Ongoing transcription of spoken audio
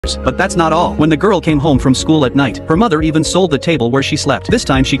But that's not all. When the girl came home from school at night, her mother even sold the table where she slept. This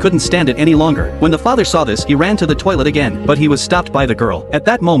time she couldn't stand it any longer. When the father saw this, he ran to the toilet again, but he was stopped by the girl. At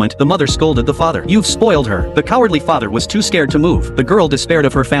that moment, the mother scolded the father. "You've spoiled her." The cowardly father was too scared to move. The girl despaired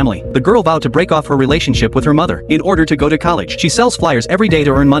of her family. The girl vowed to break off her relationship with her mother in order to go to college. She sells flyers every day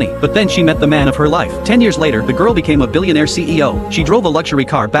to earn money, but then she met the man of her life. 10 years later, the girl became a billionaire CEO. She drove a luxury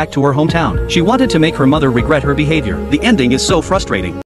car back to her hometown. She wanted to make her mother regret her behavior. The ending is so frustrating.